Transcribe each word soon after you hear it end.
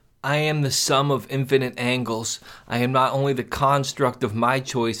I am the sum of infinite angles. I am not only the construct of my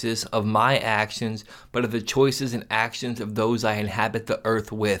choices, of my actions, but of the choices and actions of those I inhabit the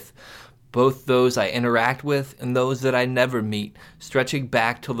earth with, both those I interact with and those that I never meet, stretching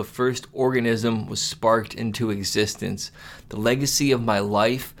back till the first organism was sparked into existence. The legacy of my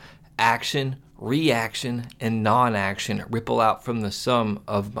life, action, reaction, and non-action ripple out from the sum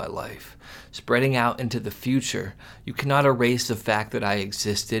of my life, spreading out into the future. You cannot erase the fact that I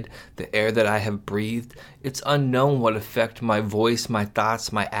existed, the air that I have breathed. It's unknown what effect my voice, my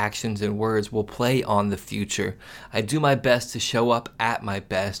thoughts, my actions, and words will play on the future. I do my best to show up at my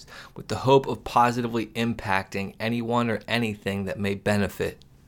best with the hope of positively impacting anyone or anything that may benefit.